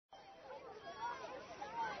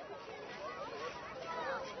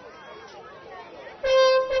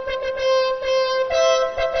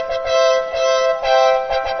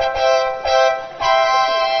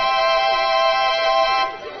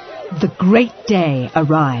great day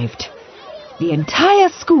arrived. The entire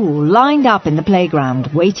school lined up in the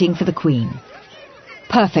playground waiting for the Queen.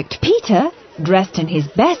 Perfect Peter, dressed in his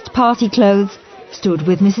best party clothes, stood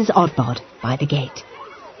with Mrs. Oddbod by the gate.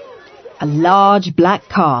 A large black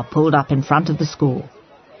car pulled up in front of the school.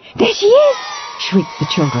 "There she is!" shrieked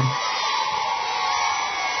the children.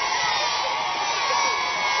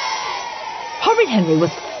 Horrid Henry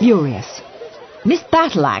was furious. Miss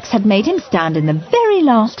Battleaxe had made him stand in the very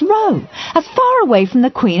last row, as far away from the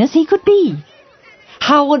Queen as he could be.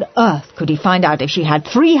 How on earth could he find out if she had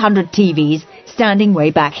 300 TVs standing way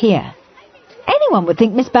back here? Anyone would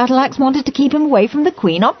think Miss Battleaxe wanted to keep him away from the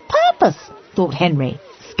Queen on purpose, thought Henry,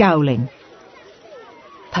 scowling.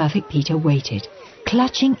 Perfect Peter waited,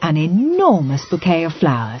 clutching an enormous bouquet of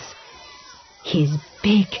flowers. His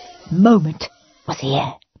big moment was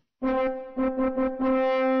here.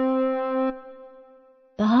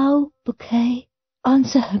 Bow, bouquet,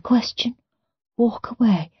 answer her question, walk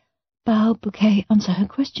away. Bow, bouquet, answer her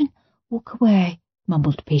question, walk away,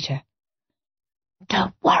 mumbled Peter.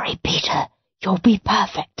 "Don't worry, Peter, you'll be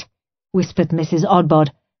perfect," whispered Mrs.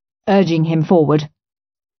 Oddbod, urging him forward.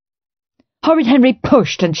 Horrid Henry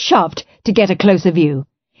pushed and shoved to get a closer view.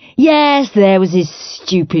 Yes, there was his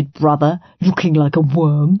stupid brother, looking like a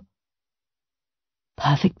worm.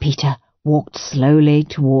 Perfect Peter walked slowly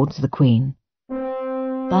towards the Queen.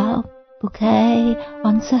 "Bow, bouquet,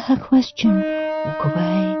 answer her question, walk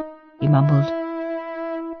away," he mumbled.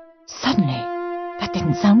 Suddenly, that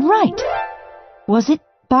didn't sound right. Was it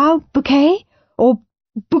bow, bouquet, or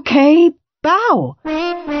bouquet, bow?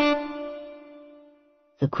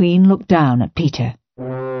 The Queen looked down at Peter.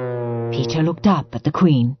 Peter looked up at the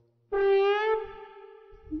Queen.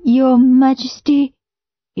 "Your Majesty,"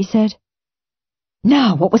 he said.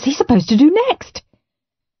 Now, what was he supposed to do next?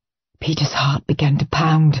 Peter's heart began to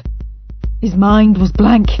pound. His mind was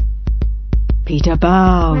blank. Peter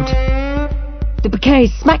bowed. The bouquet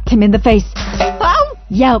smacked him in the face. "Ow!"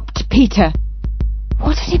 yelped Peter.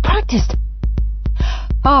 What had he practiced?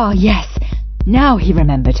 Ah, yes, now he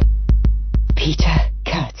remembered. Peter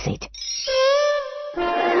curtsied.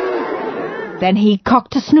 Then he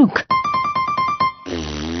cocked a snook.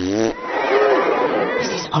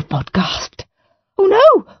 Mrs. Oddbod gasped. Oh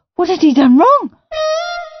no! What had he done wrong?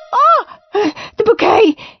 Ah! The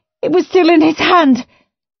bouquet! It was still in his hand.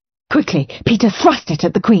 Quickly, Peter thrust it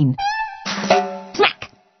at the Queen.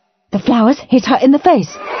 Smack! The flowers hit her in the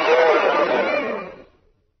face.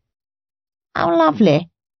 How lovely,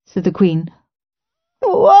 said the Queen.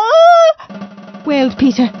 Whoa! Wailed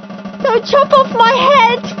Peter. Don't chop off my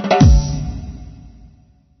head!